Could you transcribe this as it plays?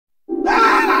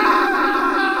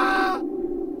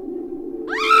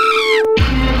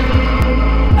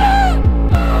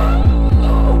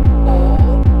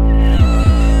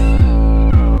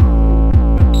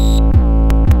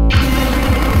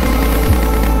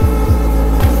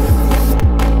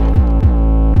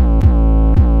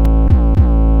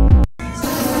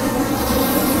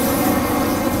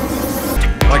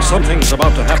Something's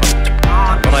about to happen,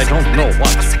 but I don't know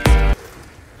what.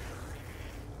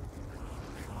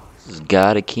 This is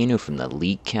Eczu from the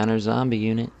Elite Counter Zombie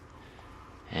Unit,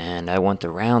 and I went to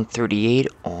round 38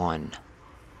 on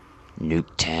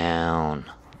Nuketown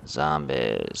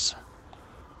zombies.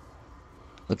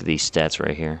 Look at these stats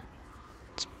right here.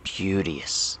 It's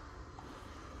beauteous.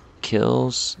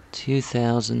 Kills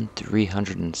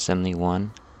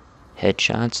 2,371.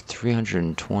 Headshots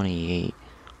 328.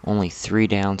 Only 3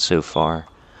 down so far.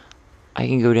 I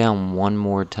can go down one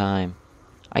more time.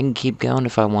 I can keep going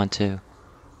if I want to.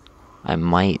 I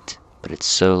might, but it's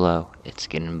solo. It's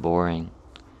getting boring.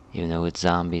 Even though it's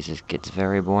zombies, it gets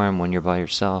very boring when you're by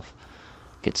yourself.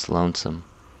 It gets lonesome.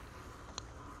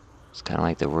 It's kind of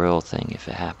like the real thing if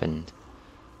it happened.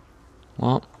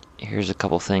 Well, here's a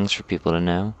couple things for people to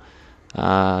know.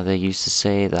 They used to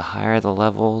say the higher the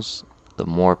levels, the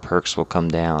more perks will come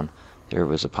down. There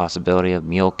was a possibility of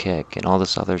mule kick and all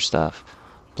this other stuff.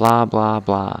 Blah, blah,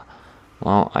 blah.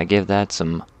 Well, I give that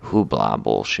some hoopla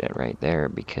bullshit right there,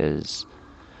 because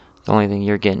the only thing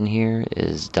you're getting here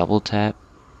is double tap,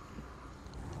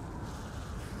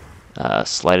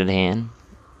 sleight of hand,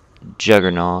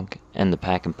 juggernog, and the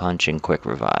pack and punch and quick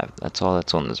revive. That's all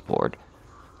that's on this board.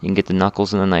 You can get the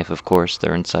knuckles and the knife, of course.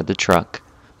 They're inside the truck.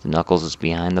 The knuckles is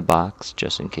behind the box,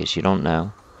 just in case you don't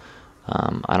know.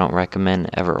 I don't recommend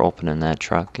ever opening that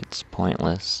truck. It's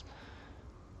pointless,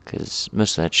 because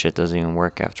most of that shit doesn't even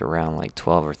work after round like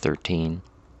 12 or 13.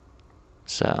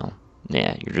 So,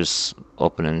 yeah, you're just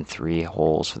opening 3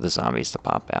 holes for the zombies to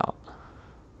pop out.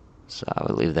 So I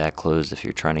would leave that closed if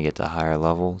you're trying to get to higher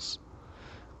levels.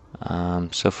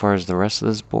 So far as the rest of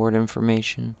this board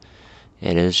information,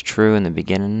 it is true in the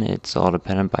beginning. It's all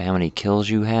dependent by how many kills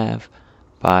you have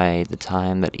by the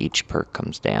time that each perk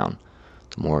comes down.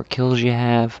 The more kills you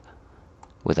have,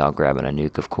 without grabbing a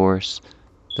nuke of course,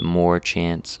 the more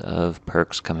chance of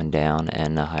perks coming down,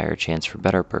 and a higher chance for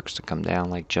better perks to come down,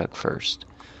 like Jug first.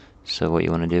 So what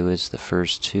you want to do is the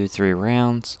first 2-3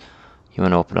 rounds, you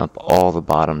want to open up all the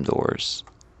bottom doors.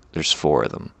 There's 4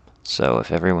 of them. So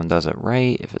if everyone does it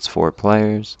right, if it's 4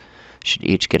 players, should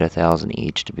each get 1,000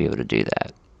 each to be able to do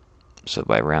that. So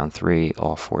by round 3,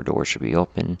 all 4 doors should be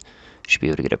open. You should be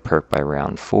able to get a perk by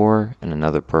round 4, and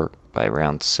another perk by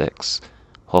round 6.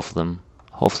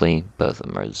 Hopefully both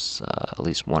of them is, at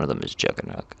least one of them is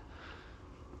Juggernog.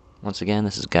 Once again,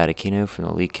 this is Eczu from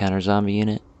the Elite Counter Zombie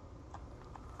Unit.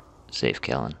 Safe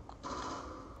killing.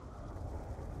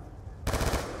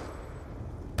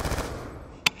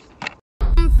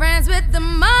 I'm friends with the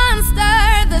monster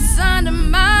that's under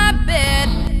my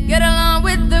bed. Get along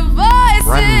with the voices.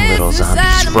 Run, little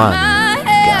zombies, run.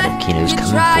 Eczu's coming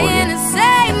for you. And the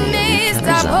Elite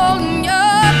Counter Zombie.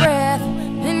 Your breath,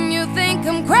 and you think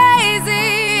I'm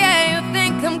crazy. Yeah, you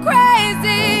think I'm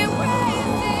crazy.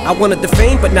 I wanted the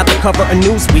fame, but not the cover of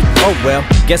Newsweek. Oh well,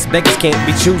 guess beggars can't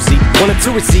be choosy. Wanted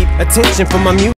to receive attention from my music.